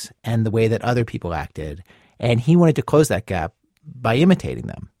instincts and the way that other people acted. And he wanted to close that gap by imitating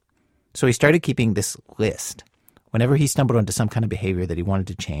them. So he started keeping this list. Whenever he stumbled onto some kind of behavior that he wanted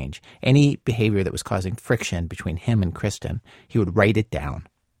to change, any behavior that was causing friction between him and Kristen, he would write it down.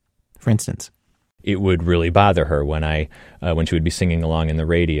 For instance, it would really bother her when she would be singing along in the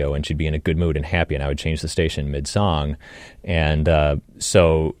radio, and she'd be in a good mood and happy, and I would change the station mid-song. And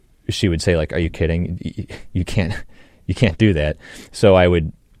so she would say, like, are you kidding? You can't do that. So I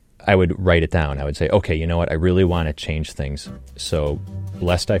would write it down. I would say, okay, you know what? I really want to change things. So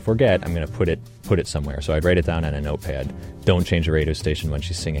lest I forget, I'm going to put it somewhere. So I'd write it down on a notepad. Don't change the radio station when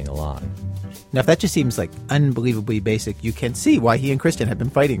she's singing along. Now, if that just seems like unbelievably basic, you can see why he and Kristen had been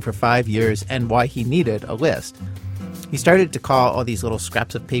fighting for 5 years and why he needed a list. He started to call all these little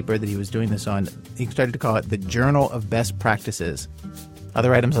scraps of paper that he was doing this on, he started to call it the Journal of Best Practices.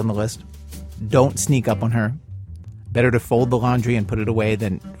 Other items on the list: don't sneak up on her. Better to fold the laundry and put it away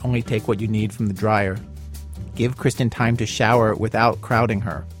than only take what you need from the dryer. Give Kristen time to shower without crowding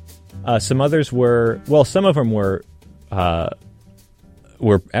her. Some others some of them were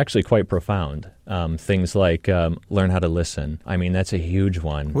actually quite profound. Things like learn how to listen. I mean, that's a huge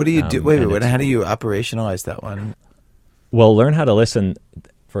one. What do you do? Wait, how do you operationalize that one? Well, learn how to listen.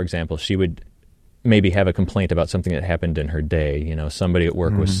 For example, she would maybe have a complaint about something that happened in her day. You know, somebody at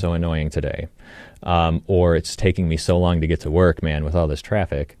work was so annoying today. Or it's taking me so long to get to work, man, with all this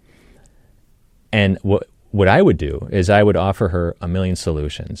traffic. And what I would do is I would offer her a million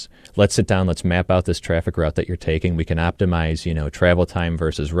solutions. Let's sit down, let's map out this traffic route that you're taking. We can optimize, you know, travel time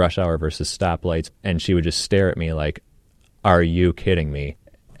versus rush hour versus stoplights. And she would just stare at me like, are you kidding me?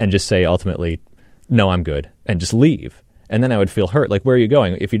 And just say ultimately, no, I'm good, and just leave. And then I would feel hurt. Like, where are you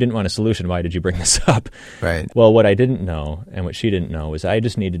going? If you didn't want a solution, why did you bring this up? Right. Well, what I didn't know and what she didn't know was I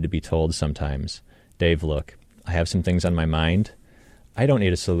just needed to be told sometimes, Dave, look, I have some things on my mind. I don't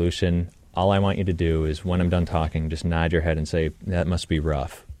need a solution. All I want you to do is when I'm done talking, just nod your head and say, that must be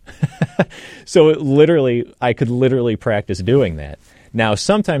rough. So I could literally practice doing that. Now,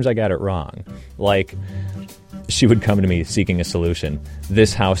 sometimes I got it wrong. Like, she would come to me seeking a solution.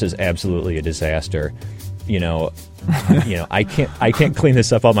 This house is absolutely a disaster. You know, I can't clean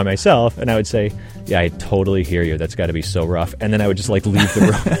this up all by myself. And I would say, yeah, I totally hear you. That's got to be so rough. And then I would just like leave the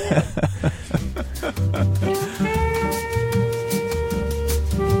room.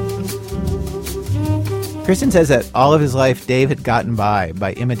 Kristen says that all of his life, Dave had gotten by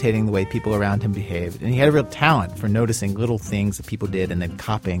imitating the way people around him behaved. And he had a real talent for noticing little things that people did and then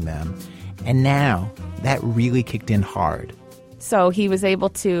copying them. And now that really kicked in hard. So he was able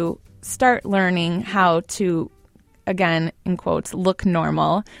to start learning how to, again, in quotes, look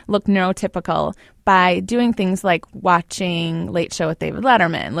normal, look neurotypical by doing things like watching Late Show with David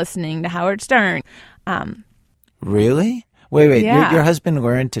Letterman, listening to Howard Stern. Really? Wait. Yeah. Your husband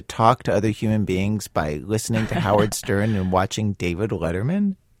learned to talk to other human beings by listening to Howard Stern and watching David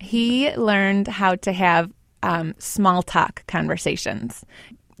Letterman? He learned how to have small talk conversations.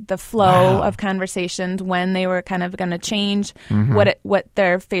 The flow of conversations, when they were kind of going to change, what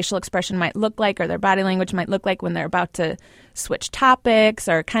their facial expression might look like or their body language might look like when they're about to switch topics,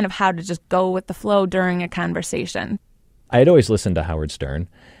 or kind of how to just go with the flow during a conversation. I had always listened to Howard Stern,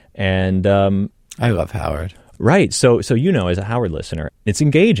 and I love Howard. Right. So you know, as a Howard listener, it's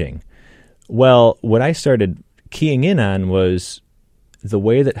engaging. Well, what I started keying in on was the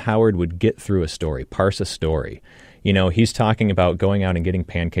way that Howard would get through a story, parse a story. You know, he's talking about going out and getting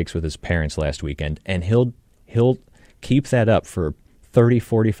pancakes with his parents last weekend, and he'll keep that up for 30,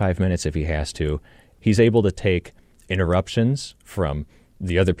 45 minutes if he has to. He's able to take interruptions from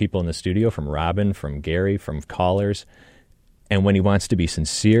the other people in the studio, from Robin, from Gary, from callers. And when he wants to be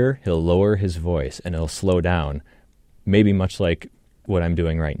sincere, he'll lower his voice and he'll slow down, maybe much like what I'm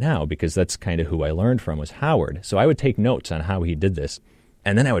doing right now, because that's kind of who I learned from was Howard. So I would take notes on how he did this,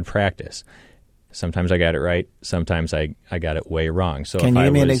 and then I would practice. Sometimes I got it right. Sometimes I got it way wrong. So Can you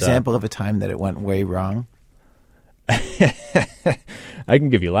give me an example of a time that it went way wrong? I can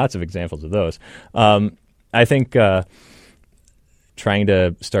give you lots of examples of those. I think trying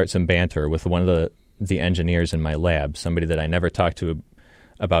to start some banter with one of the engineers in my lab, somebody that I never talked to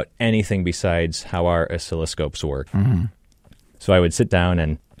about anything besides how our oscilloscopes work. Mm-hmm. So I would sit down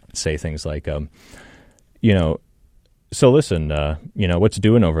and say things like, so listen, what's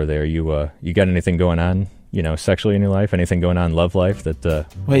doing over there? You got anything going on, sexually in your life? Anything going on love life that...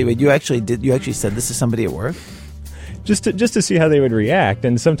 Wait, you actually said this to somebody at work? Just to see how they would react.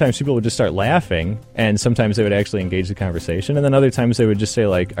 And sometimes people would just start laughing, and sometimes they would actually engage the conversation. And then other times they would just say,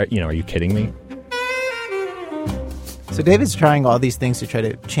 like, are you kidding me? So David's trying all these things to try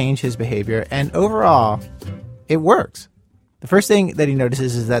to change his behavior, and overall, it works. The first thing that he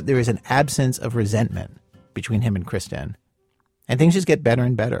notices is that there is an absence of resentment between him and Kristen, and things just get better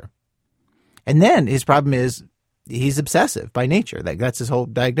and better. And then his problem is he's obsessive by nature. That's his whole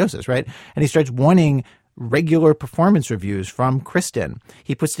diagnosis, right? And he starts wanting regular performance reviews from Kristen.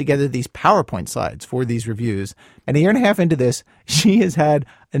 He puts together these PowerPoint slides for these reviews. And a year and a half into this, she has had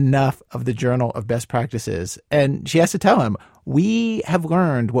enough of the Journal of Best Practices. And she has to tell him, we have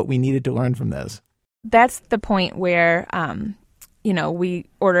learned what we needed to learn from this. That's the point where, we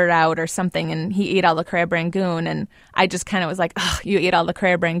ordered out or something and he ate all the crab rangoon. And I just kind of was like, oh, you ate all the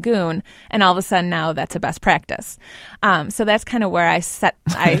crab rangoon. And all of a sudden now that's a best practice. So that's kind of where I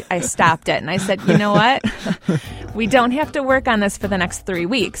stopped it. And I said, you know what? We don't have to work on this for the next 3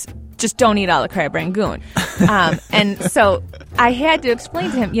 weeks. Just don't eat all the crab rangoon. And so I had to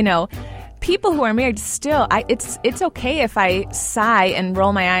explain to him, people who are married still, it's okay if I sigh and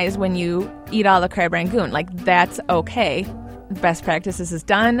roll my eyes when you eat all the crab rangoon. Like, that's okay. Best practices is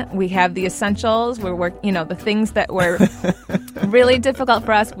done. We have the essentials. We're the things that were really difficult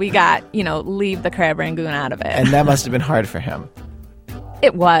for us. We got, leave the crab rangoon out of it. And that must have been hard for him.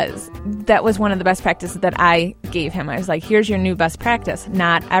 It was. That was one of the best practices that I gave him. I was like, here's your new best practice.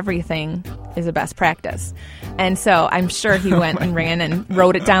 Not everything is a best practice. And so I'm sure he went and ran and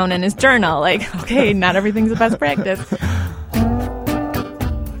wrote it down in his journal. Like, okay, not everything's a best practice.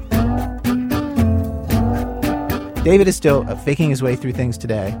 David is still faking his way through things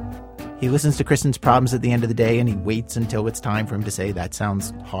today. He listens to Kristen's problems at the end of the day, and he waits until it's time for him to say, that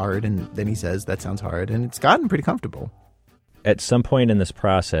sounds hard, and then he says, that sounds hard, and it's gotten pretty comfortable. At some point in this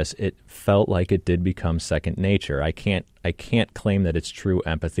process, it felt like it did become second nature. I can't claim that it's true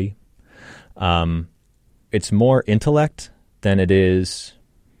empathy. It's more intellect than it is,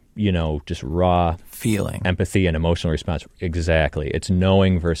 just raw feeling, empathy and emotional response. Exactly. It's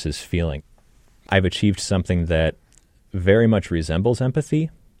knowing versus feeling. I've achieved something that very much resembles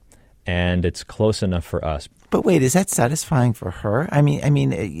empathy, and it's close enough for us. But wait, is that satisfying for her? I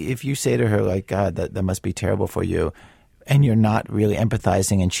mean, if you say to her, like, God, that must be terrible for you, and you're not really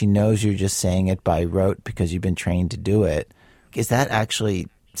empathizing, and she knows you're just saying it by rote because you've been trained to do it, is that actually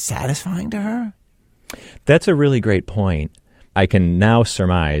satisfying to her? That's a really great point. I can now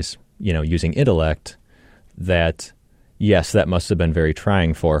surmise, using intellect, that yes, that must have been very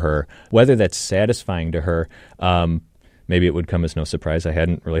trying for her. Whether that's satisfying to her, maybe it would come as no surprise. I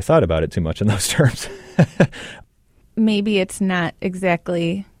hadn't really thought about it too much in those terms. Maybe it's not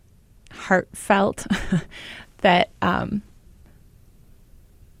exactly heartfelt. That, I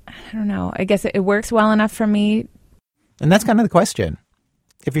don't know. I guess it works well enough for me. And that's kind of the question.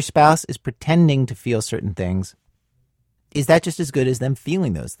 If your spouse is pretending to feel certain things, is that just as good as them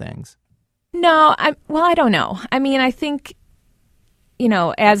feeling those things? No, I don't know. I mean, I think,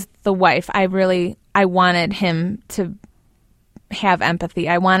 as the wife, I wanted him to have empathy.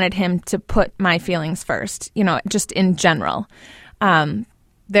 I wanted him to put my feelings first, just in general.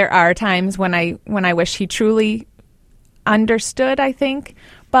 There are times when I wish he truly understood, I think,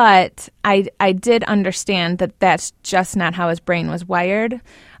 but I did understand that that's just not how his brain was wired.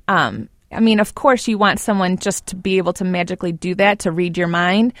 I mean, of course, you want someone just to be able to magically do that, to read your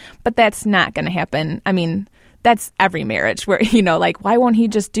mind, but that's not going to happen. I mean, that's every marriage where, why won't he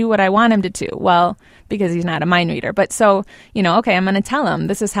just do what I want him to do? Well, because he's not a mind reader. But so, okay, I'm going to tell him,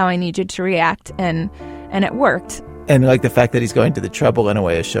 this is how I need you to react, and it worked. And like the fact that he's going to the trouble in a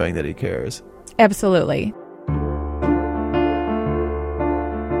way is showing that he cares. Absolutely.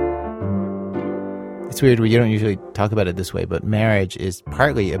 It's weird, you don't usually talk about it this way, but marriage is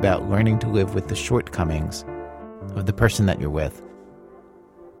partly about learning to live with the shortcomings of the person that you're with.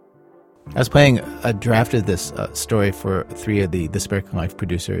 I was playing a draft of this story for 3 of the This American Life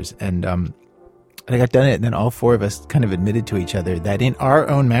producers, and I got done it, and then all 4 of us kind of admitted to each other that in our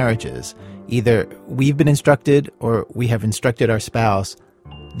own marriages, either we've been instructed or we have instructed our spouse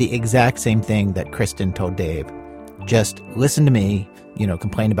the exact same thing that Kristen told Dave. Just listen to me,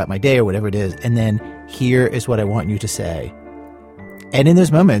 complain about my day or whatever it is, and then here is what I want you to say. And in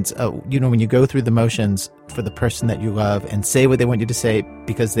those moments, when you go through the motions for the person that you love and say what they want you to say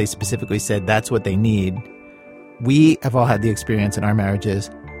because they specifically said that's what they need, we have all had the experience in our marriages.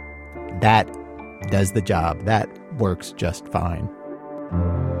 That does the job. That works just fine.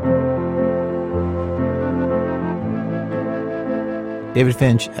 David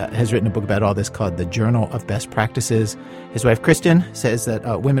Finch has written a book about all this called The Journal of Best Practices. His wife, Kristen, says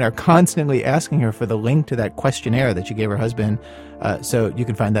that women are constantly asking her for the link to that questionnaire that she gave her husband. So you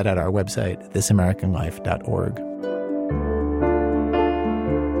can find that at our website, thisamericanlife.org.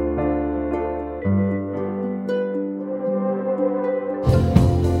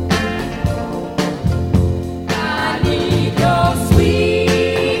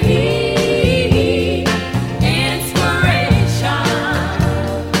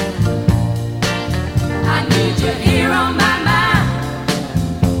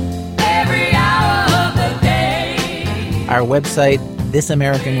 Our website,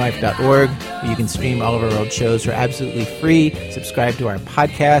 thisamericanlife.org, where you can stream all of our old shows for absolutely free. Subscribe to our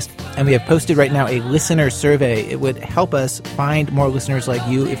podcast. And we have posted right now a listener survey. It would help us find more listeners like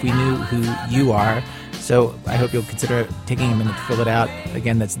you if we knew who you are. So I hope you'll consider taking a minute to fill it out.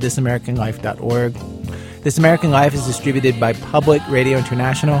 Again, that's thisamericanlife.org. This American Life is distributed by Public Radio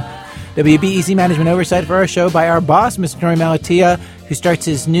International. WBEZ management oversight for our show by our boss, Mr. Tony Malatia, who starts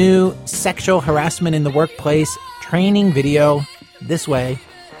his new sexual harassment in the workplace training video this way.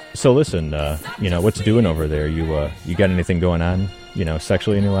 So listen, what's doing over there? You got anything going on,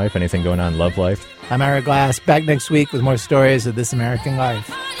 sexually in your life? Anything going on love life? I'm Ira Glass, back next week with more stories of This American Life.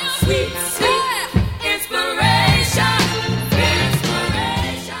 Sweet, sweet inspiration.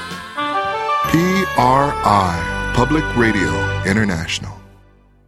 PRI, Public Radio International.